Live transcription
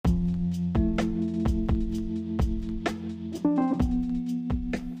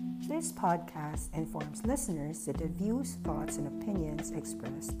podcast informs listeners that the views, thoughts, and opinions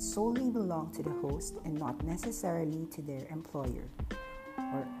expressed solely belong to the host and not necessarily to their employer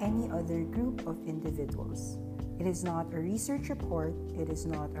or any other group of individuals. It is not a research report, it is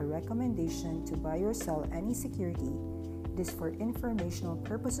not a recommendation to buy or sell any security. It is for informational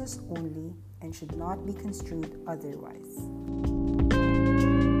purposes only and should not be construed otherwise.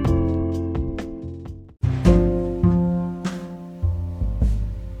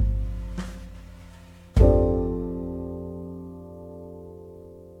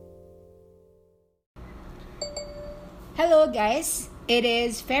 Hello guys, it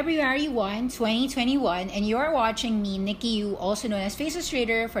is February 1, 2021 and you are watching me, Nikki Yu, also known as Faceless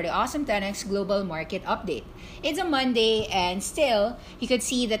Trader, for the Awesome 10X Global Market Update. It's a Monday and still, you could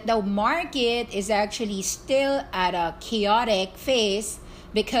see that the market is actually still at a chaotic phase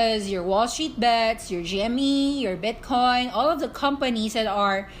because your Wall Street bets, your GME, your Bitcoin, all of the companies that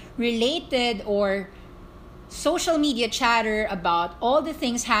are related or social media chatter about all the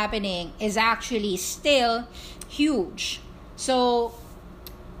things happening is actually still huge. So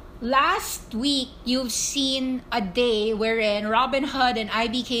last week you've seen a day wherein Robinhood and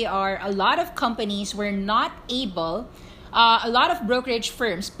IBKR, a lot of companies were not able, a lot of brokerage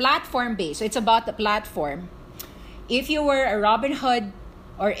firms, platform based, so it's about the platform. If you were a Robinhood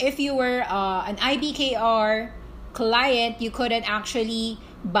or if you were an IBKR client, you couldn't actually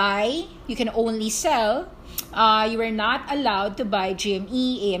buy, you can only sell. You were not allowed to buy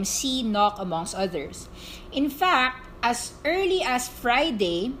GME, AMC, NOC, amongst others. In fact, as early as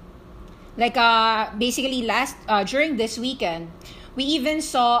Friday, like basically during this weekend, we even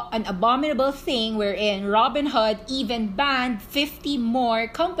saw an abominable thing wherein Robinhood even banned 50 more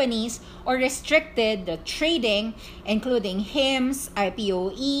companies or restricted the trading, including Hims,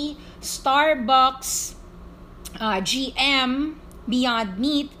 IPOE, Starbucks, GM, Beyond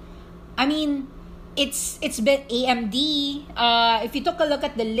Meat. I mean, it's been AMD. If you took a look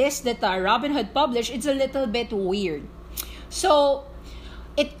at the list that Robinhood published, it's a little bit weird. So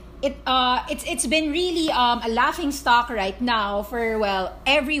it's been really a laughing stock right now for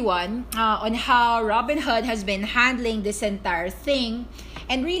everyone on how Robinhood has been handling this entire thing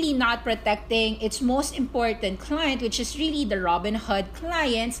and really not protecting its most important client, which is really the Robinhood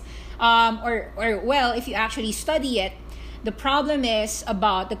clients. If you actually study it, the problem is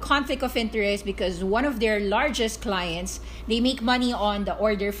about the conflict of interest because one of their largest clients, they make money on the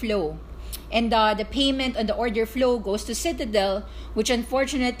order flow. And the payment on the order flow goes to Citadel, which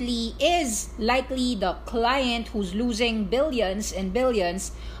unfortunately is likely the client who's losing billions and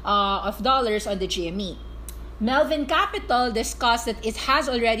billions of dollars on the GME. Melvin Capital discussed that it has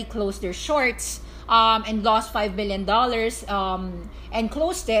already closed their shorts and lost $5 billion and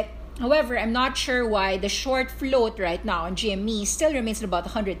closed it. However, I'm not sure why the short float right now on GME still remains at about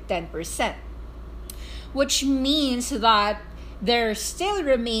 110%, which means that there still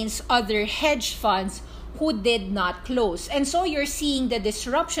remains other hedge funds who did not close. And so you're seeing the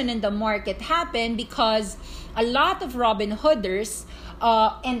disruption in the market happen because a lot of Robinhooders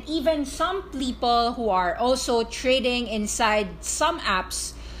and even some people who are also trading inside some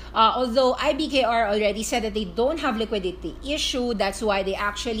apps, although IBKR already said that they don't have liquidity issue, that's why they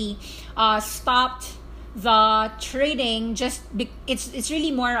actually stopped the trading. It's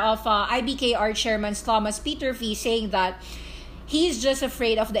really more of IBKR chairman Thomas Peterffy saying that he's just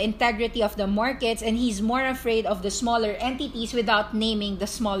afraid of the integrity of the markets and he's more afraid of the smaller entities without naming the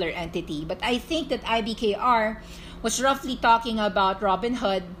smaller entity. But I think that IBKR was roughly talking about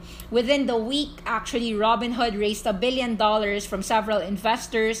Robinhood. Within the week, actually, Robinhood raised $1 billion from several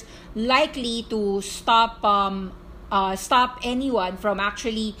investors, likely to stop anyone from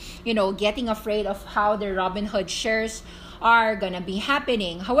actually, getting afraid of how the Robinhood shares are gonna be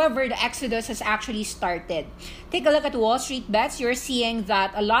happening. However, the exodus has actually started. Take a look at Wall Street Bets. You're seeing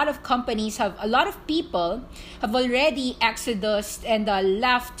that a lot of people have already exodus and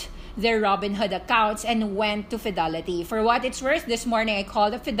left their Robinhood accounts and went to Fidelity. For what it's worth, this morning I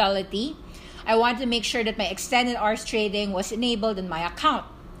called up Fidelity. I wanted to make sure that my extended hours trading was enabled in my account.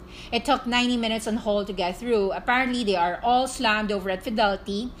 It took 90 minutes on hold to get through. Apparently, they are all slammed over at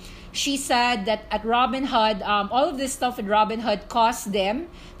Fidelity. She said that at Robinhood, all of this stuff at Robinhood cost them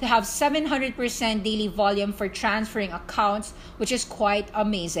to have 700% daily volume for transferring accounts, which is quite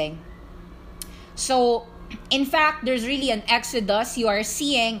amazing. So, in fact, there's really an exodus you are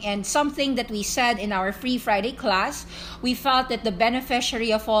seeing, and something that we said in our Free Friday class, we felt that the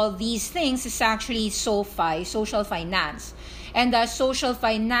beneficiary of all these things is actually SoFi, social finance. And social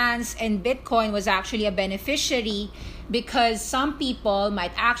finance and Bitcoin was actually a beneficiary because some people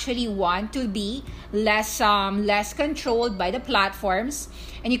might actually want to be less controlled by the platforms.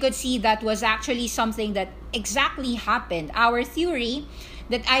 And you could see that was actually something that exactly happened. Our theory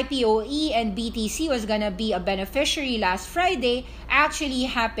that IPOE and BTC was gonna be a beneficiary last Friday actually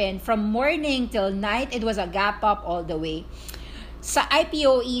happened. From morning till night, it was a gap up all the way. Sa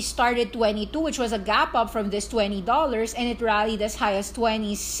IPOE started 22, which was a gap up from this $20, and it rallied as high as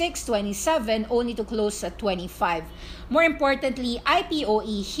 26, 27, only to close at 25. More importantly,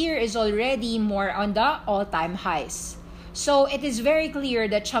 IPOE here is already more on the all-time highs. So it is very clear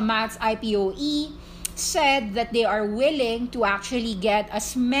that Chamath's IPOE said that they are willing to actually get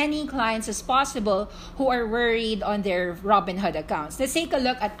as many clients as possible who are worried on their Robinhood accounts. Let's take a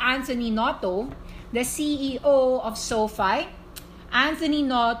look at Anthony Noto, the CEO of SoFi. Anthony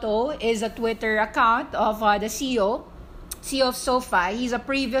Noto is a Twitter account of the CEO of SoFi. He's a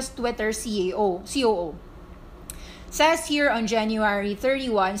previous Twitter COO. Says here on January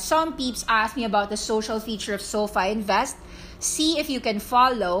 31, some peeps asked me about the social feature of SoFi Invest. See if you can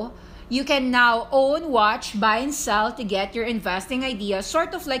follow. You can now own, watch, buy, and sell to get your investing ideas,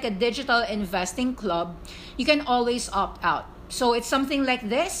 sort of like a digital investing club. You can always opt out. So it's something like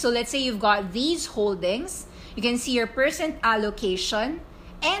this. So let's say you've got these holdings. You can see your percent allocation,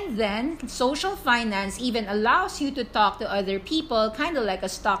 and then social finance even allows you to talk to other people, kind of like a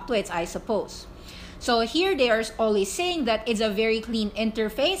StockTwits, I suppose. So here they are always saying that it's a very clean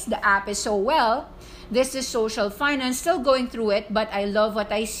interface. The app is so well. This is social finance, still going through it, but I love what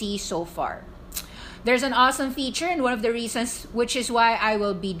I see so far. There's an awesome feature, and one of the reasons, which is why I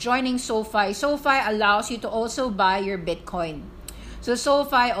will be joining SoFi. SoFi allows you to also buy your Bitcoin. So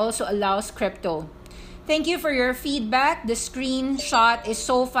SoFi also allows crypto. Thank you for your feedback. The screenshot is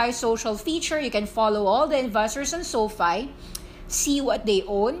SoFi social feature. You can follow all the investors on SoFi, see what they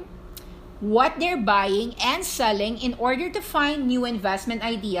own, what they're buying and selling in order to find new investment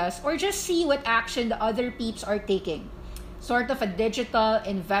ideas, or just see what action the other peeps are taking. Sort of a digital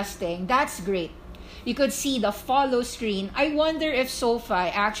investing. That's great. You could see the follow screen. I wonder if SoFi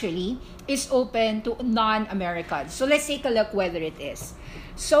actually is open to non-Americans. So let's take a look whether it is.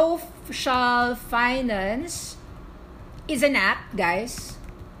 Social Finance is an app, guys,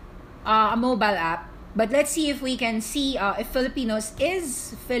 a mobile app. But let's see if we can see if Filipinos,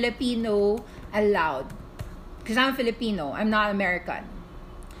 is Filipino allowed? Because I'm Filipino, I'm not American.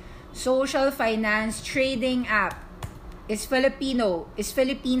 Social Finance Trading app. Is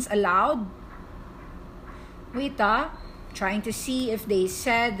Philippines allowed? Wait, trying to see if they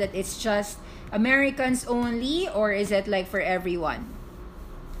said that it's just Americans only, or is it like for everyone?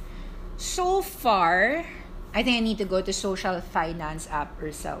 So far, I think I need to go to Social Finance app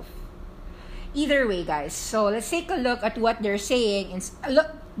herself. Either way, guys, so let's take a look at what they're saying. Look,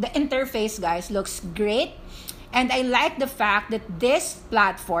 the interface, guys, looks great. And I like the fact that this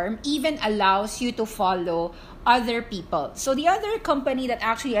platform even allows you to follow other people. So the other company that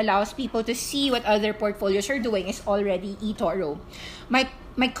actually allows people to see what other portfolios are doing is already eToro.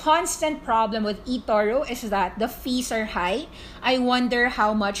 My constant problem with eToro is that the fees are high. I wonder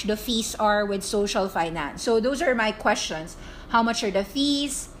how much the fees are with Social Finance. So those are my questions. How much are the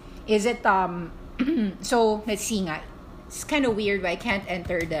fees? Is it so let's see nga. It's kind of weird, but I can't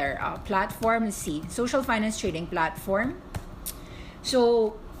enter their platform. Let's see. Social Finance Trading Platform.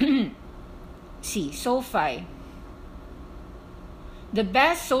 So see, SoFi. The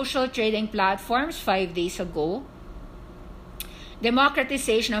best social trading platforms 5 days ago.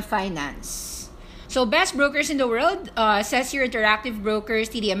 Democratization of finance. So best brokers in the world, says here Interactive Brokers,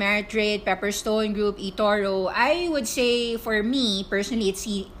 TD Ameritrade, Pepperstone Group, eToro. I would say for me, personally, it's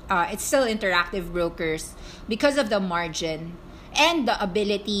still Interactive Brokers because of the margin and the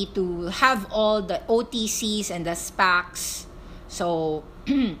ability to have all the OTCs and the SPACs. So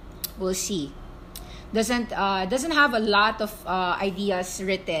we'll see. Doesn't have a lot of ideas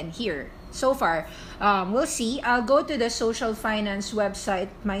written here so far. We'll see. I'll go to the Social Finance website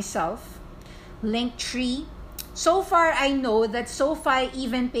myself. Linktree. So far, I know that SoFi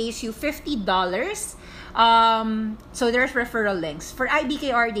even pays you $50. So there's referral links. For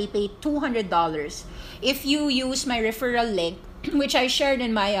IBKR, they pay $200. If you use my referral link, which I shared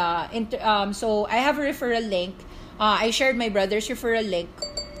in my so I have a referral link. I shared my brother's referral link,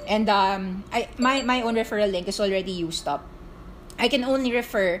 and my own referral link is already used up. I can only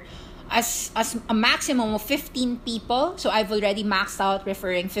refer as a maximum of 15 people. So I've already maxed out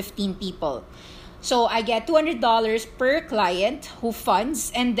referring 15 people. So I get $200 per client who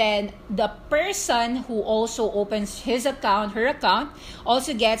funds, and then the person who also opens his account, her account,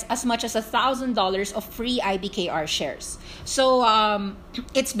 also gets as much as $1,000 of free IBKR shares. So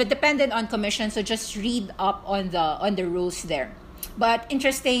it's dependent on commission. So just read up on the rules there. But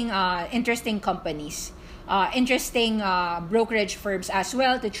interesting companies. Interesting brokerage firms as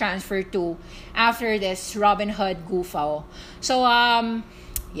well to transfer to after this Robinhood goofball. So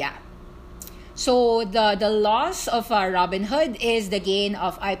yeah. So the loss of Robinhood is the gain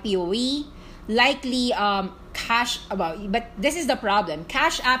of IPOE, likely Cash but this is the problem.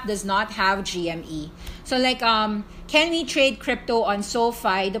 Cash App does not have GME. So like can we trade crypto on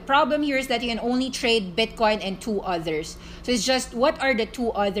SoFi? The problem here is that you can only trade Bitcoin and two others. So it's just what are the two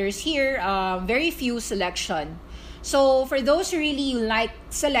others here? Very few selection. So for those who really like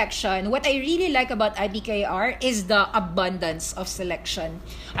selection, what I really like about IBKR is the abundance of selection.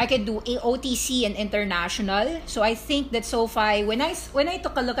 I can do OTC and international. So I think that SoFi, when I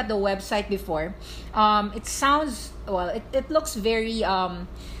took a look at the website before, it sounds, it looks very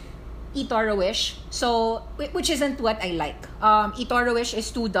eToro-ish. So, which isn't what I like. eToro-ish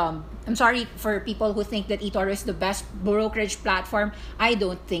is too dumb. I'm sorry for people who think that eToro is the best brokerage platform. I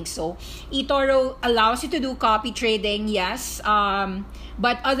don't think so. eToro allows you to do copy trading, yes.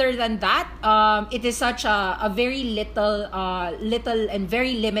 But other than that, it is such a very little and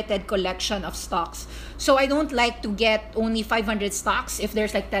very limited collection of stocks. So I don't like to get only 500 stocks if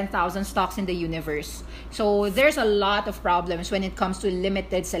there's like 10,000 stocks in the universe. So there's a lot of problems when it comes to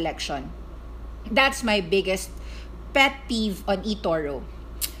limited selection. That's my biggest pet peeve on eToro.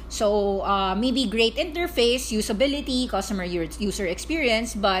 So maybe great interface, usability, customer user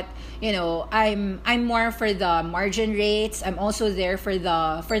experience, but you know, I'm more for the margin rates. I'm also there for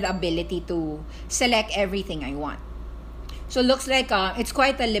the ability to select everything I want. So looks like it's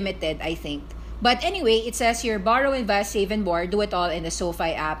quite a limited, I think. But anyway, it says here, borrow, invest, save, and more. Do it all in the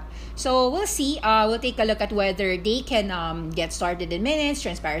SoFi app. So we'll see. We'll take a look at whether they can get started in minutes,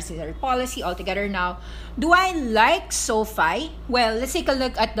 transparency or policy altogether now. Do I like SoFi? Well, let's take a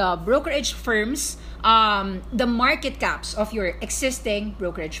look at the brokerage firms, the market caps of your existing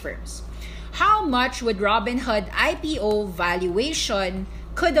brokerage firms. How much would Robinhood IPO valuation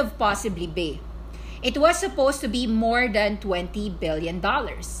could have possibly be? It was supposed to be more than $20 billion.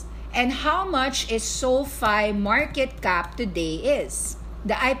 And how much is SoFi market cap today is?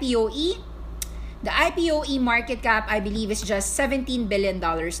 The IPOE? The IPOE market cap, I believe, is just $17 billion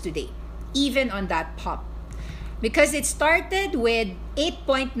today, even on that pop. Because it started with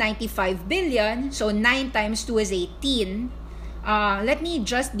 8.95 billion, so 9 times 2 is 18. Let me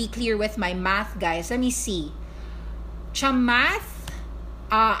just be clear with my math, guys. Let me see. Chamath,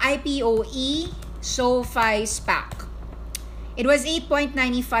 IPOE, SoFi SPAC. It was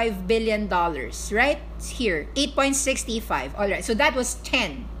 $8.95 billion, right? It's here, 8.65. All right, so that was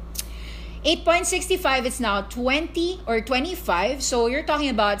 10. 8.65 is now 20 or 25. So you're talking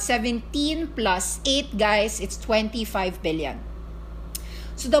about 17 plus 8, guys. It's 25 billion.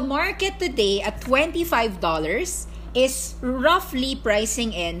 So the market today at $25 is roughly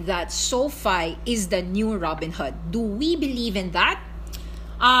pricing in that SoFi is the new Robinhood. Do we believe in that?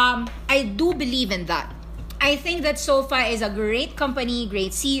 I do believe in that. I think that SoFi is a great company,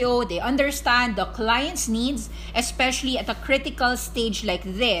 great CEO. They understand the client's needs, especially at a critical stage like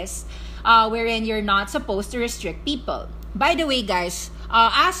this, wherein you're not supposed to restrict people. By the way, guys,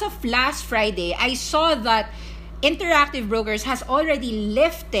 as of last Friday, I saw that Interactive Brokers has already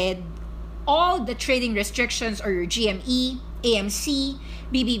lifted all the trading restrictions or your GME, AMC,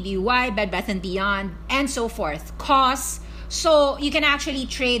 BBBY, Bed Bath & Beyond, and so forth, costs. So you can actually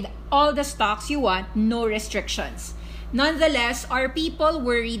trade all the stocks you want, no restrictions. Nonetheless, are people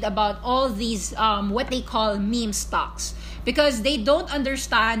worried about all these what they call meme stocks? Because they don't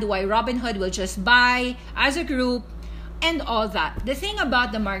understand why Robinhood will just buy as a group and all that. The thing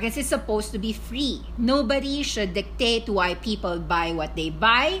about the markets, it's supposed to be free. Nobody should dictate why people buy what they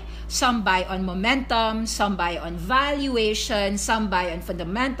buy. Some buy on momentum, some buy on valuation, some buy on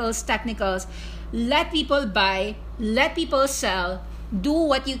fundamentals, technicals. Let people buy, let people sell, do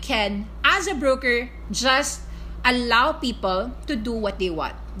what you can. As a broker, just allow people to do what they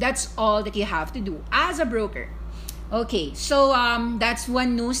want. That's all that you have to do as a broker. Okay, so that's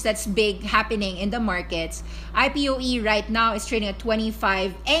one news that's big happening in the markets. IPOE right now is trading at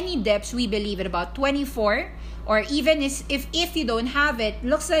 25. Any dips, we believe at about 24. Or even if you don't have it,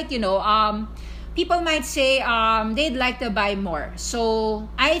 looks like, people might say they'd like to buy more. So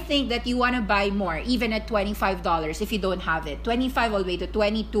I think that you want to buy more, even at $25 if you don't have it. 25 all the way to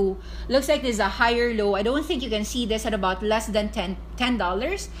 22. Looks like there's a higher low. I don't think you can see this at about less than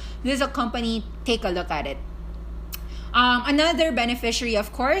 $10. This is a company, take a look at it. Another beneficiary,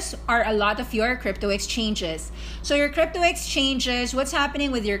 of course, are a lot of your crypto exchanges. So your crypto exchanges, what's happening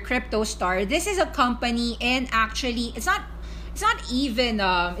with your CryptoStar? This is a company, and actually, it's not even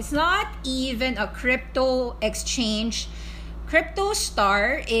a crypto exchange.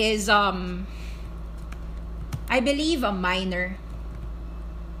 CryptoStar is I believe a miner.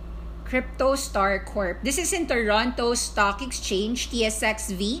 CryptoStar Corp. This is in Toronto Stock Exchange,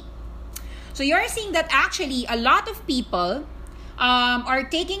 TSXV. So you're seeing that actually a lot of people are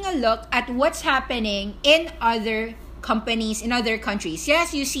taking a look at what's happening in other companies in other countries.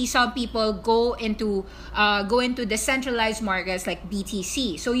 Yes, you see some people go into decentralized markets like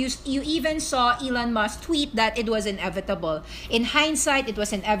BTC. So you even saw Elon Musk tweet that it was inevitable. In hindsight, it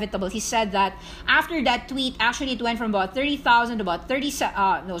was inevitable. He said that after that tweet, actually it went from about 30,000 to about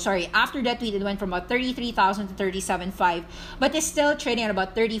after that tweet it went from about 33,000 to 37.5, but it's still trading at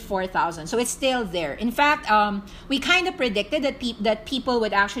about 34,000. So it's still there. In fact, we kind of predicted that people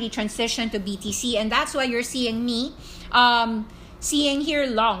would actually transition to BTC, and that's why you're seeing me seeing here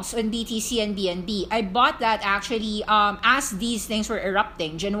longs on BTC and BNB. I bought that actually as these things were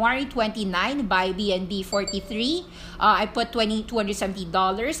erupting. January 29, buy BNB 43. I put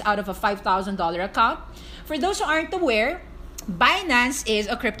 $270 out of a $5,000 account. For those who aren't aware, Binance is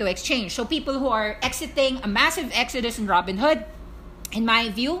a crypto exchange. So people who are exiting a massive exodus in Robinhood, in my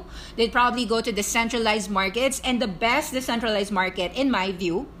view, they'd probably go to decentralized markets. And the best decentralized market, in my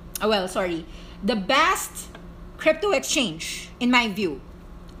view, the best crypto exchange, in my view,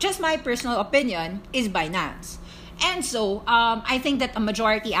 just my personal opinion, is Binance. And so, I think that a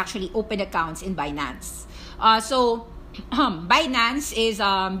majority actually open accounts in Binance. Binance is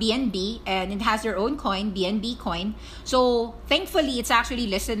BNB, and it has their own coin, BNB coin. So, thankfully, it's actually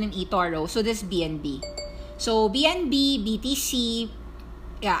listed in eToro. So, this BNB. So, BNB, BTC,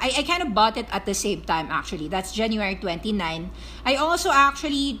 yeah, I kind of bought it at the same time, actually. That's January 29. I also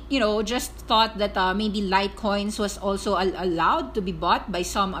actually, just thought that maybe Litecoins was also allowed to be bought by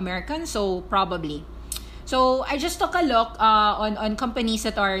some Americans. So, probably. So, I just took a look on companies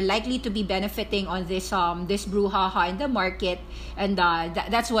that are likely to be benefiting on this brouhaha in the market. And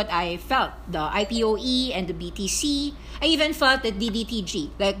that's what I felt. The IPOE and the BTC. I even felt that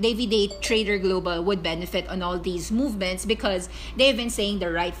DDTG, like Day Trader Global, would benefit on all these movements because they've been saying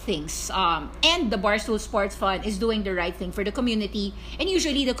the right things. And the Barstool Sports Fund is doing the right thing for the community. And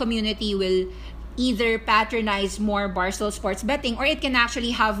usually the community will either patronize more Barstool Sports betting, or it can actually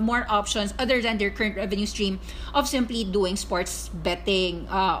have more options other than their current revenue stream of simply doing sports betting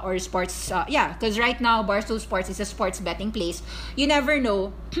or sports. Because right now Barstool Sports is a sports betting place. You never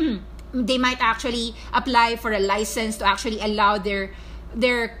know. They might actually apply for a license to actually allow their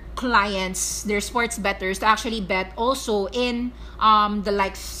clients, their sports bettors, to actually bet also in the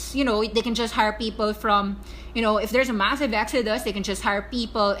likes. They can just hire people from, if there's a massive exodus, they can just hire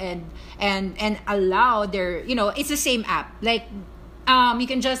people and allow their, it's the same app. Like, you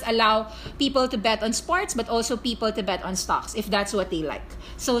can just allow people to bet on sports, but also people to bet on stocks if that's what they like.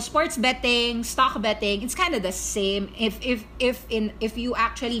 So sports betting, stock betting, it's kind of the same if you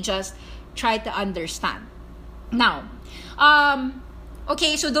actually just try to understand. Now,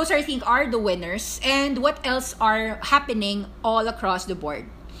 okay, so those I think are the winners. And what else are happening all across the board?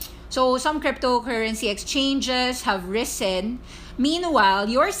 So some cryptocurrency exchanges have risen. Meanwhile,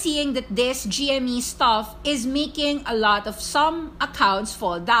 you're seeing that this GME stuff is making a lot of some accounts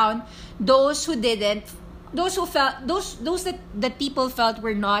fall down. Those that people felt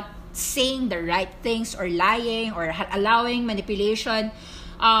were not saying the right things or lying or allowing manipulation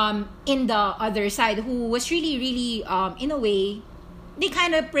in the other side, who was really in a way, they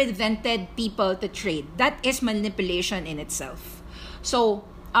kind of prevented people to trade. That is manipulation in itself. So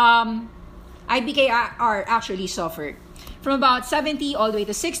IBKR actually suffered from about 70 all the way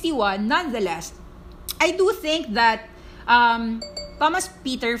to 61. Nonetheless, I do think that Thomas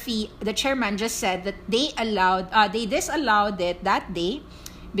Peterffy, the chairman, just said that they disallowed it that day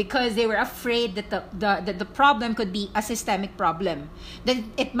because they were afraid that the problem could be a systemic problem. That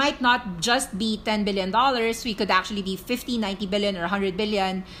it might not just be $10 billion. We could actually be 50, 90 billion or 100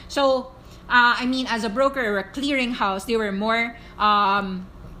 billion. So, as a broker or a clearinghouse, they were more...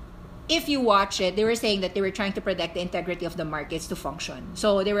 if you watch it, they were saying that they were trying to protect the integrity of the markets to function.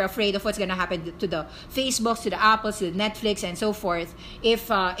 So they were afraid of what's going to happen to the Facebooks, to the Apples, to the Netflix, and so forth.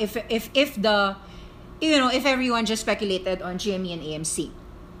 If everyone just speculated on GME and AMC.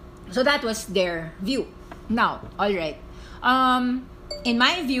 So that was their view. Now, all right. In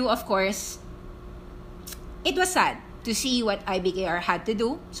my view, of course, it was sad to see what IBKR had to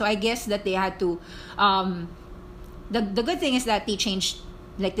do. So I guess that they had to. The good thing is that they changed.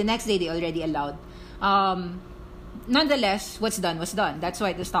 Like the next day, they already allowed. Nonetheless, what's done was done. That's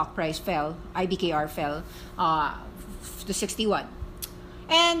why the stock price fell. IBKR fell to 61.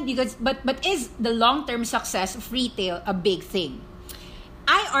 And because, but is the long-term success of retail a big thing?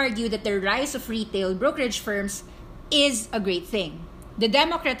 I argue that the rise of retail brokerage firms is a great thing. The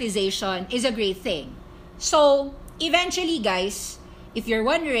democratization is a great thing. So, eventually, guys, if you're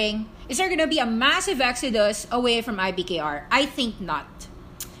wondering, is there going to be a massive exodus away from IBKR? I think not.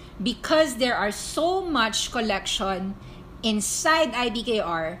 Because there are so much collection inside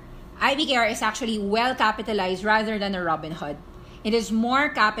IBKR, IBKR is actually well capitalized rather than a Robinhood. It is more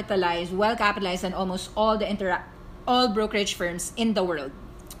capitalized, well capitalized than almost all brokerage firms in the world.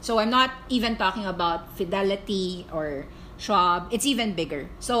 So I'm not even talking about Fidelity or Schwab. It's even bigger.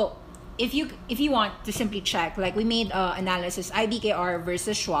 So if you want to simply check, like we made analysis IBKR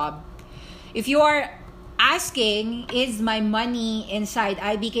versus Schwab. If you are asking, is my money inside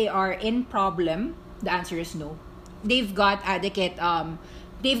IBKR in problem? The answer is no. They've got adequate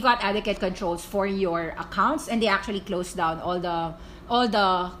controls for your accounts, and they actually closed down all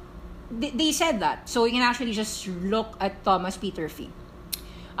the. They said that, so you can actually just look at Thomas Peter Fee.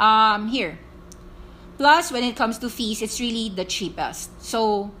 Here. Plus, when it comes to fees, it's really the cheapest.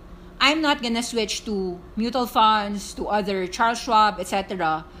 So I'm not gonna switch to mutual funds, to other Charles Schwab,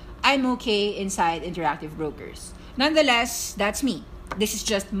 etc. I'm okay inside Interactive Brokers. Nonetheless, that's me. This is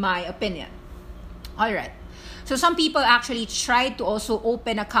just my opinion. All right. So some people actually tried to also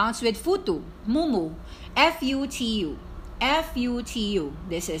open accounts with Futu, Mumu, Futu. Futu.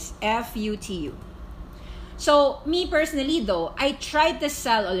 This is Futu. So me personally though, I tried to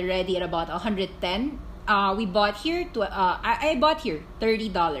sell already at about 110. We bought here I bought here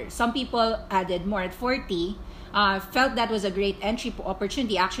 $30. Some people added more at 40. Felt that was a great entry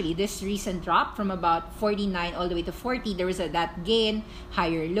opportunity. Actually, this recent drop from about 49 all the way to 40, there was that gain,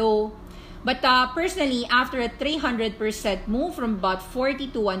 higher low. But personally, after a 300% move from about 40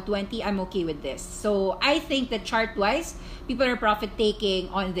 to 120, I'm okay with this. So I think that chart-wise, people are profit-taking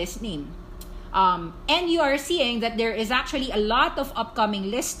on this name. And you are seeing that there is actually a lot of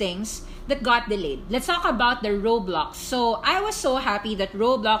upcoming listings that got delayed. Let's talk about the Roblox. So I was so happy that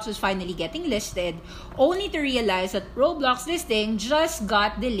Roblox was finally getting listed, only to realize that Roblox listing just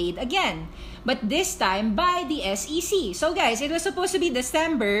got delayed again. But this time by the SEC. So guys, it was supposed to be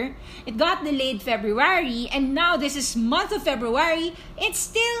December, it got delayed February, and now this is month of February, it's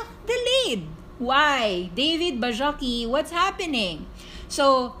still delayed. Why? David Bajocki, what's happening?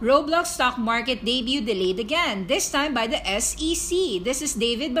 So, Roblox stock market debut delayed again, this time by the SEC. This is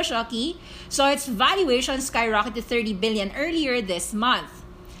David Bajocki. So, its valuation skyrocketed to $30 billion earlier this month.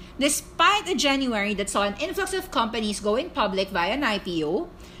 Despite a January that saw an influx of companies going public via an IPO,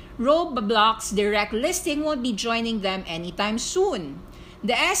 Roblox direct listing won't be joining them anytime soon.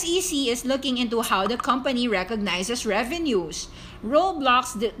 The SEC is looking into how the company recognizes revenues.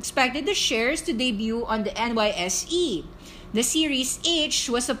 Roblox expected the shares to debut on the NYSE. The Series H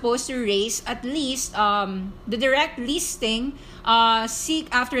was supposed to raise at least the direct listing seek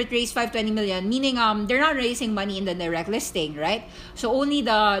after it raised $520 million, meaning they're not raising money in the direct listing, right? So only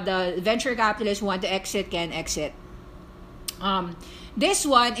the venture capitalists who want to exit can exit. This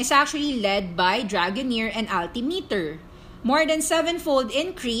one is actually led by Dragoneer and Altimeter. More than 7-fold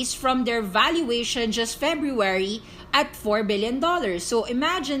increase from their valuation just February at $4 billion. So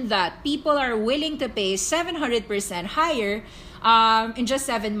imagine that people are willing to pay 700% higher in just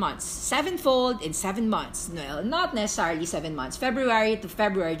 7 months. 7-fold in 7 months. No, not necessarily 7 months. February to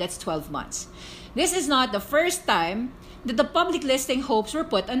February, that's 12 months. This is not the first time that the public listing hopes were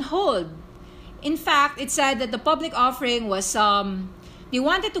put on hold. In fact, it said that the public offering was they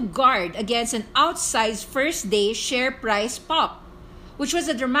wanted to guard against an outsized first-day share price pop, which was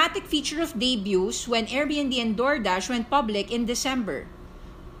a dramatic feature of debuts when Airbnb and DoorDash went public in December.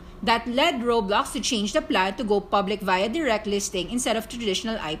 That led Roblox to change the plan to go public via direct listing instead of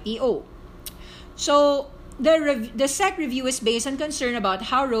traditional IPO. So, the SEC review is based on concern about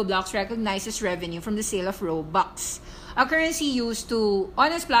how Roblox recognizes revenue from the sale of Robux, a currency used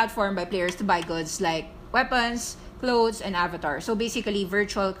on its platform by players to buy goods like weapons, clothes, and avatars. So basically,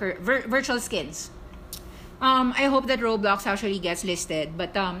 virtual skins. I hope that Roblox actually gets listed.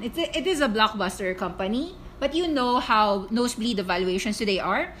 But it is a blockbuster company. But you know how nosebleed the valuations today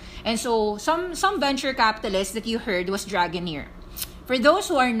are. And so some venture capitalists that you heard was Dragoneer. For those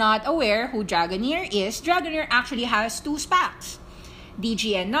who are not aware who Dragoneer is, Dragoneer actually has 2 SPACs.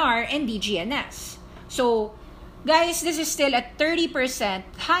 DGNR, and DGNS. So, guys, this is still at 30%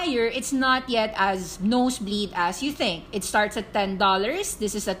 higher. It's not yet as nosebleed as you think. It starts at $10.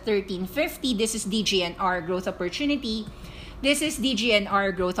 This is at $13.50. This is DGNR growth opportunity. This is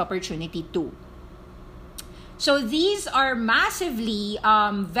DGNR growth opportunity 2. So these are massively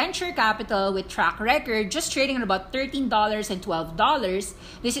venture capital with track record, just trading at about $13 and $12.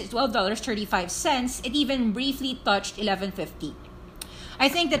 This is $12.35. It even briefly touched $11.50. I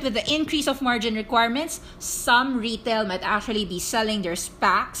think that with the increase of margin requirements, some retail might actually be selling their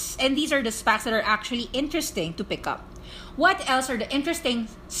SPACs, and these are the SPACs that are actually interesting to pick up. What else are the interesting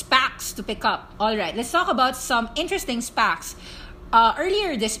SPACs to pick up? All right, let's talk about some interesting SPACs.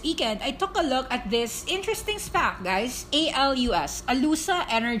 Earlier this weekend, I took a look at this interesting SPAC, guys. ALUS, Alusa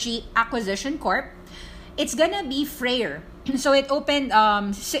Energy Acquisition Corp. It's gonna be Freyr. So it opened,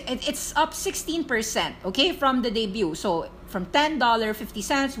 it's up 16%, okay, from the debut. So from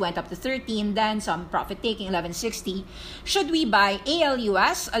 $10.50 went up to $13, then some profit taking, $11.60. Should we buy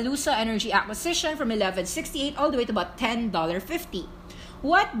ALUS, Alusa Energy Acquisition, from $11.68 all the way to about $10.50?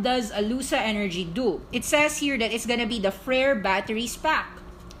 What does Alusa Energy do? It says here that it's gonna be the Freyr Battery SPAC.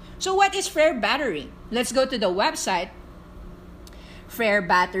 So what is Freyr Battery? Let's go to the website,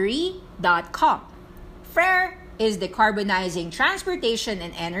 freyrbattery.com. Freyr is decarbonizing transportation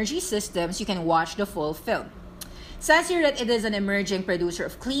and energy systems. You can watch the full film. It says here that it is an emerging producer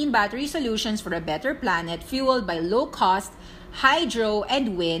of clean battery solutions for a better planet, fueled by low-cost hydro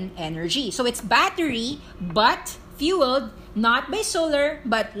and wind energy. So it's battery, but fueled not by solar,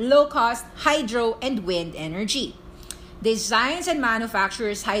 but low-cost hydro and wind energy. Designs and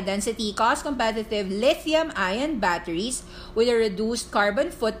manufactures high-density, cost-competitive lithium-ion batteries with a reduced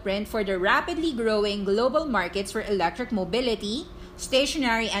carbon footprint for the rapidly growing global markets for electric mobility,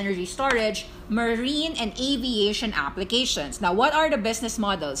 stationary energy storage, marine and aviation applications. Now, what are the business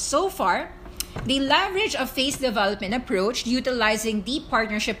models? So far, they leverage a phased development approach utilizing deep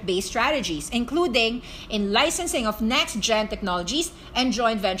partnership-based strategies, including in licensing of next-gen technologies and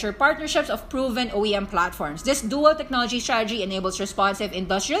joint venture partnerships of proven OEM platforms. This dual technology strategy enables responsive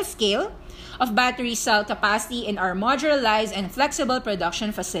industrial scale of battery cell capacity in our modularized and flexible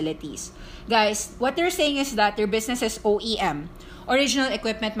production facilities. Guys, what they're saying is that their business is OEM, original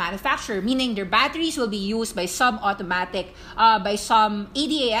equipment manufacturer, meaning their batteries will be used by some ADAS,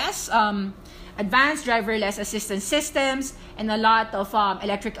 advanced driverless assistance systems, and a lot of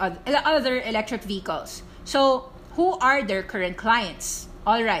other electric vehicles. So, who are their current clients?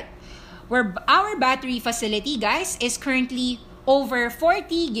 All right, our battery facility, guys, is currently over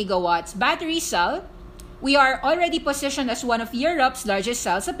 40 gigawatts battery cell. We are already positioned as one of Europe's largest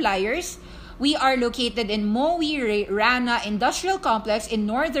cell suppliers. We are located in Mo i Rana Industrial Complex in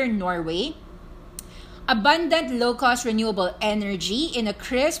northern Norway. Abundant low-cost renewable energy in a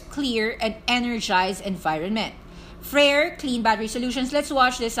crisp, clear, and energized environment. Freyr Clean Battery Solutions. Let's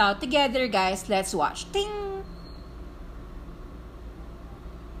watch this out together, guys. Let's watch. Ting!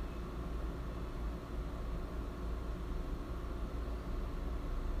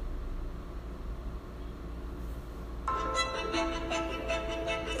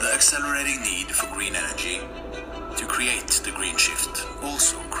 The accelerating need for green energy to create the green shift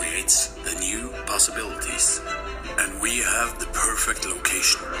also creates the new possibilities. And we have the perfect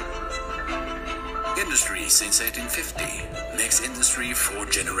location. Industry since 1850 makes industry for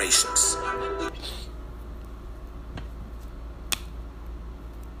generations.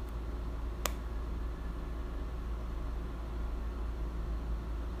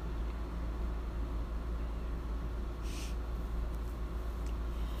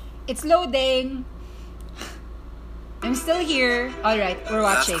 It's loading. I'm still here. All right, we're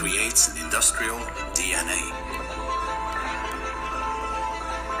watching. That creates an industrial DNA.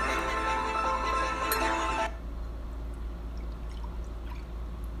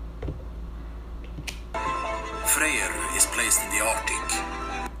 Freyr is placed in the Arctic.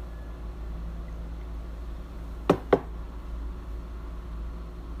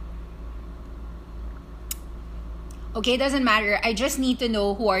 Okay, doesn't matter. I just need to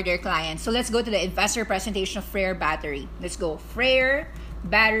know who are their clients. So let's go to the investor presentation of Freyr Battery. Let's go. Freyr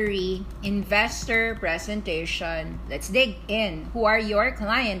Battery investor presentation. Let's dig in. Who are your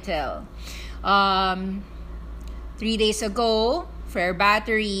clientele? 3 days ago, Freyr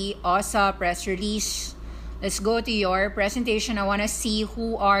Battery, OSA press release. Let's go to your presentation. I want to see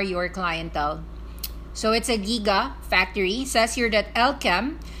who are your clientele. So it's a Giga factory. It says here that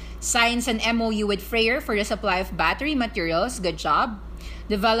Elkem signs an MOU with Freyr for the supply of battery materials. Good job.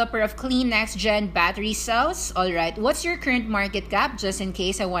 Developer of clean next-gen battery cells. All right. What's your current market cap? Just in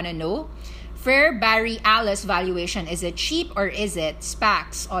case I want to know. Freyr Barry Alice valuation. Is it cheap or is it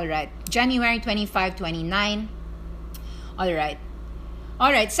SPACs? All right. January 25, 29. All right.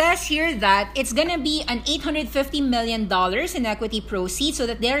 All right. Says here that it's going to be an $850 million in equity proceeds so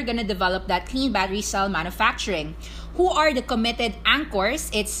that they're going to develop that clean battery cell manufacturing. Who are the committed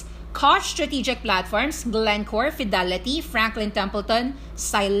anchors? It's Koch Strategic Platforms, Glencore, Fidelity, Franklin Templeton,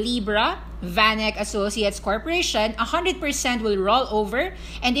 Silibra, Vanek Associates Corporation. 100% will roll over,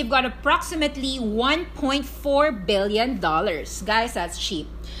 and they've got approximately $1.4 billion. Guys, that's cheap.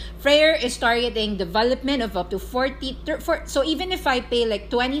 Freyr is targeting development of up to 40. So even if I pay like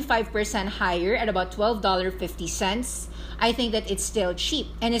 25% higher at about $12.50, I think that it's still cheap.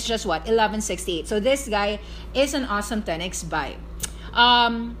 And it's just what? $11.68. So this guy is an awesome 10x buy.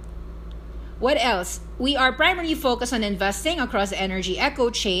 What else? We are primarily focused on investing across the energy eco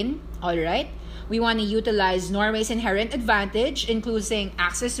chain. All right. We want to utilize Norway's inherent advantage, including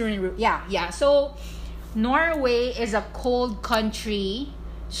access to So Norway is a cold country,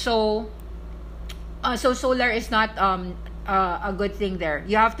 so solar is not a good thing there.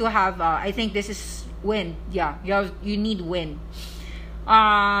 You have to have I think this is wind. Yeah, you need wind.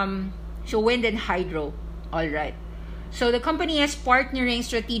 So wind and hydro. All right. So the company is partnering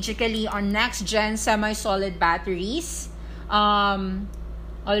strategically on next-gen semi-solid batteries. All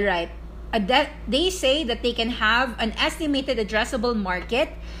right. They say that they can have an estimated addressable market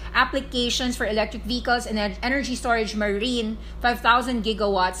applications for electric vehicles and energy storage marine 5,000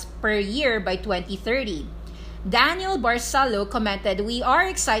 gigawatts per year by 2030. Daniel Barcelo commented, "We are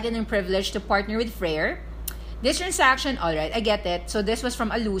excited and privileged to partner with Freyr. This transaction," all right, I get it. So this was from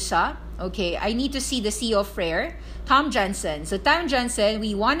Alusa. Okay, I need to see the CEO of Freyr, Tom Jensen. So Tom Jensen,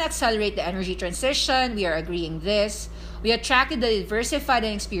 we want to accelerate the energy transition. We are agreeing this. We attracted the diversified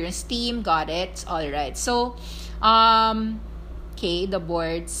and experienced team. Got it. All right. So, okay, the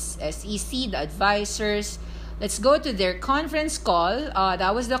boards, SEC, the advisors. Let's go to their conference call.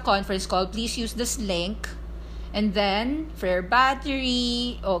 That was the conference call. Please use this link. And then, Freyr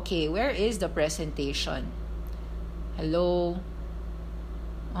Battery. Okay, where is the presentation? Hello.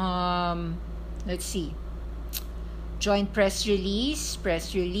 Let's see. Joint press release.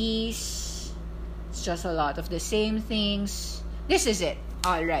 It's just a lot of the same things. This is it.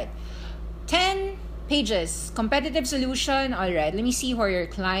 All right. 10 pages. Competitive solution. All right. Let me see who are your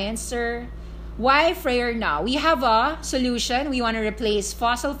clients, sir. Why Freyr now? We have a solution. We want to replace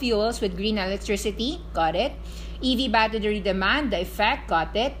fossil fuels with green electricity. Got it. EV battery demand, the effect.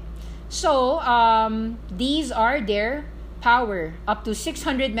 Got it. So, these are their power, up to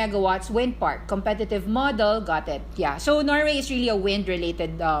 600 megawatts wind park. Competitive model, got it. Yeah, so Norway is really a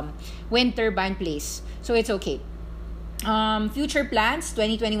wind-related wind turbine place. So it's okay. Future plans,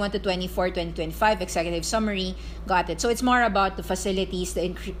 2021 to 24, 2025, executive summary, got it. So it's more about the facilities,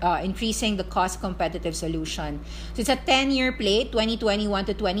 the increasing the cost-competitive solution. So it's a 10-year play, 2021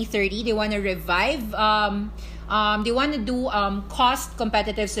 to 2030. They want to revive, they want to do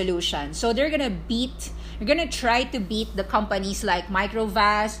cost-competitive solution. So they're going to try to beat the companies like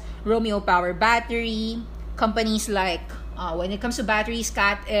Microvast, Romeo Power Battery, companies like, when it comes to batteries,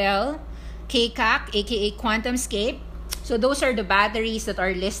 CATL, KCAC, aka QuantumScape. So those are the batteries that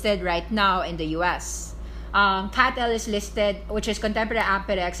are listed right now in the US. CATL is listed, which is Contemporary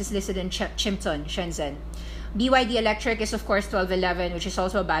Amperex, is listed in Chimton, Shenzhen. BYD Electric is, of course, 1211, which is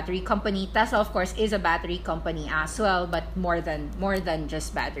also a battery company. Tesla, of course, is a battery company as well, but more than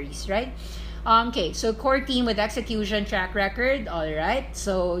just batteries, right? Okay, so core team with execution track record. All right,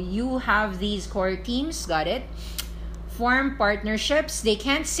 so you have these core teams. Got it. Form partnerships. They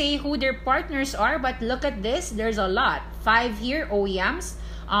can't say who their partners are, but look at this. There's a lot. 5 here, OEMs.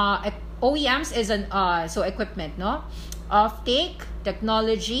 OEMs is an so equipment, no? Offtake,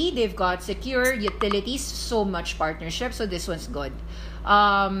 technology. They've got secure utilities. So much partnership. So this one's good.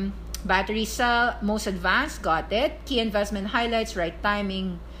 Battery cell, most advanced. Got it. Key investment highlights. Right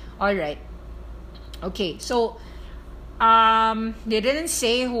timing. All right. Okay, so they didn't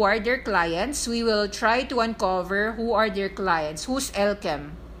say who are their clients. We will try to uncover who are their clients. Who's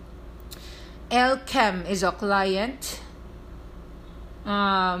Elkem? Elkem is a client.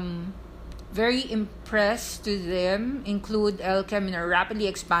 Very impressed to them. Include Elkem in a rapidly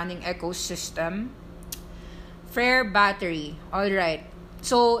expanding ecosystem. Freyr Battery. All right.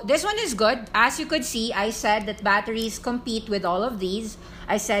 So this one is good. As you could see, I said that batteries compete with all of these.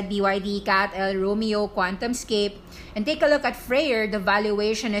 I said BYD, CATL, Romeo, QuantumScape. And take a look at Freyr. The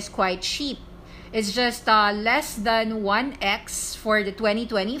valuation is quite cheap. It's just less than 1x for the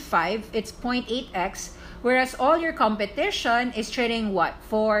 2025. It's 0.8x Whereas all your competition is trading what?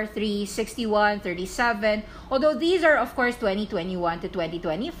 4, 3, 61, 37. Although these are of course 2021 to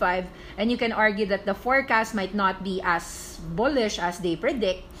 2025, and you can argue that the forecast might not be as bullish as they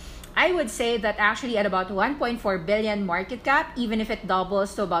predict. I would say that actually at about 1.4 billion market cap, even if it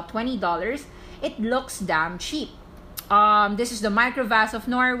doubles to about $20, it looks damn cheap. This is the Microvast of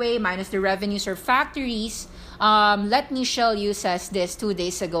Norway minus the revenues or factories. Let me show you says this 2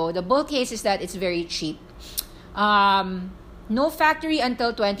 days ago. The bull case is that it's very cheap. No factory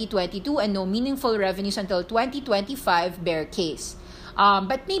until 2022 and no meaningful revenues until 2025 bear case.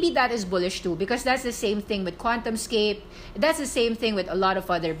 But maybe that is bullish too, because that's the same thing with QuantumScape. That's the same thing with a lot of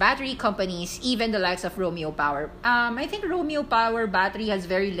other battery companies, even the likes of Romeo Power. I think Romeo Power battery has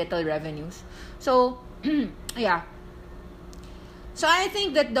very little revenues. So, yeah. So I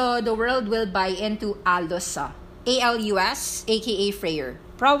think that the world will buy into Alusa. ALUS, aka Freyr.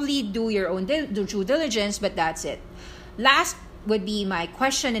 Probably do your own due diligence, but that's it. Last would be my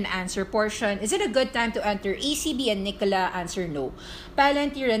question and answer portion. Is it a good time to enter ACB and Nikola? Answer no.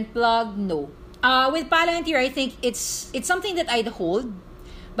 Palantir and Plug, no. With Palantir, I think it's something that I'd hold,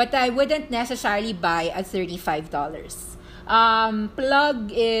 but I wouldn't necessarily buy at $35.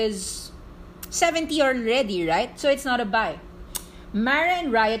 Plug is 70 already, right? So it's not a buy. Mara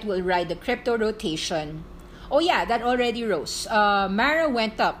and Riot will ride the crypto rotation. Oh yeah, that already rose. Mara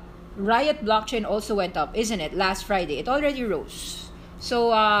went up. Riot blockchain also went up, isn't it? Last Friday. It already rose.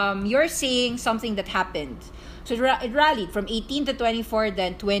 So you're saying something that happened. So it rallied from 18 to 24,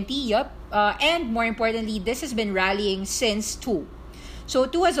 then 20. Yup. And more importantly, this has been rallying since 2. So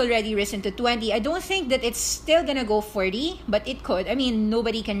 2 has already risen to 20. I don't think that it's still gonna go 40, but it could. I mean,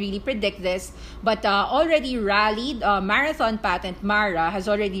 nobody can really predict this. But already rallied. Marathon patent Mara has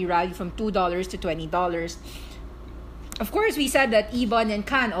already rallied from $2 to $20. Of course, we said that Ebon and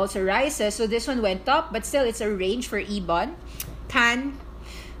Can also rises. So this one went up, but still it's a range for Ebon. Can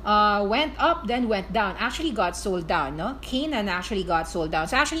went up, then went down. Actually got sold down, no? Canaan actually got sold down.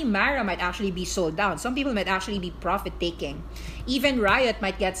 So actually Mara might actually be sold down. Some people might actually be profit taking. Even Riot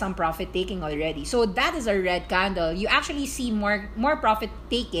might get some profit taking already. So that is a red candle. You actually see more profit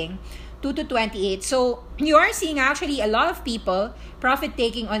taking, 2 to 28. So you are seeing actually a lot of people profit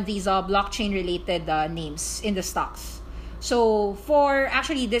taking on these blockchain related names in the stocks. So for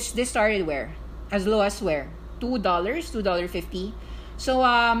actually this started where? As low as where? $2, $2.50. So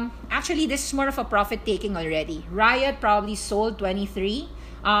actually this is more of a profit taking already. Riot probably sold 23.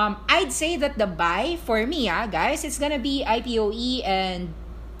 I'd say that the buy for me, guys, it's gonna be IPOE, and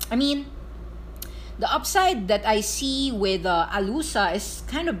I mean the upside that I see with Alusa is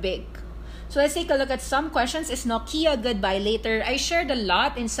kind of big. So let's take a look at some questions. Is Nokia goodbye later? I shared a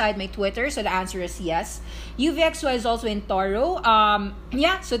lot inside my Twitter, so the answer is yes. UVXY is also in Toro.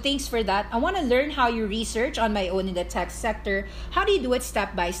 Yeah, so thanks for that. I want to learn how you research on my own in the tech sector. How do you do it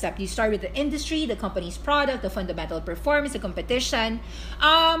step by step? You start with the industry, the company's product, the fundamental performance, the competition.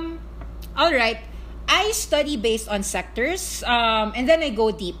 All right. I study based on sectors, and then I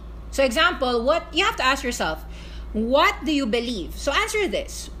go deep. So example, what you have to ask yourself, what do you believe? So answer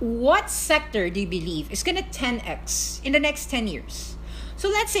this. What sector do you believe is going to 10x in the next 10 years? So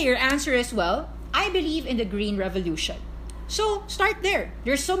let's say your answer is, well, I believe in the green revolution. So start there.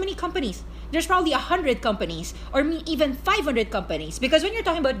 There's so many companies. There's probably 100 companies or even 500 companies. Because when you're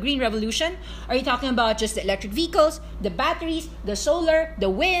talking about green revolution, are you talking about just the electric vehicles, the batteries, the solar, the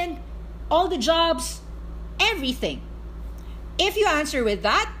wind, all the jobs, everything? If you answer with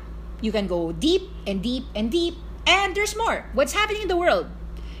that, you can go deep and deep and deep. And there's more. What's happening in the world?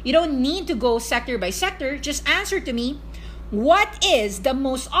 You don't need to go sector by sector. Just answer to me, what is the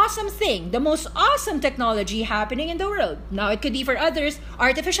most awesome thing, the most awesome technology happening in the world? Now, it could be for others,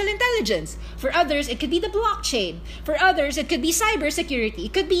 artificial intelligence. For others, it could be the blockchain. For others, it could be cybersecurity.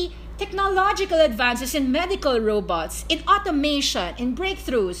 It could be technological advances in medical robots, in automation, in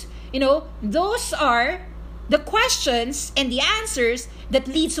breakthroughs. You know, those are the questions and the answers that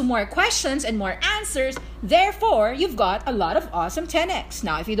leads to more questions and more answers. Therefore, you've got a lot of Awesome 10X.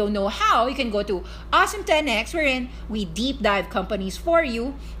 Now, if you don't know how, you can go to Awesome 10X, wherein we deep dive companies for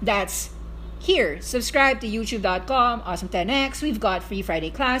you. That's here. Subscribe to youtube.com, Awesome 10X. We've got free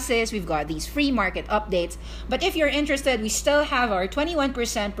Friday classes. We've got these free market updates. But if you're interested, we still have our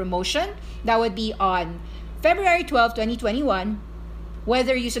 21% promotion. That would be on February 12, 2021.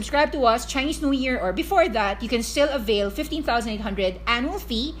 Whether you subscribe to us Chinese New Year or before that, you can still avail 15,800 annual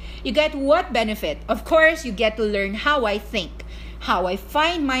fee. You get what benefit? Of course, you get to learn how I think, how I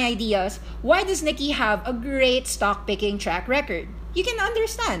find my ideas. Why does Nikki have a great stock picking track record? You can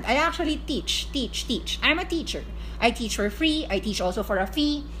understand. I actually teach. I'm a teacher. I teach for free. I teach also for a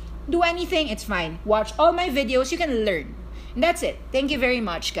fee. do anything, it's fine. Watch all my videos, you can learn. And that's it. Thank you very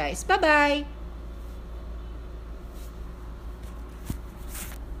much, guys. Bye-bye.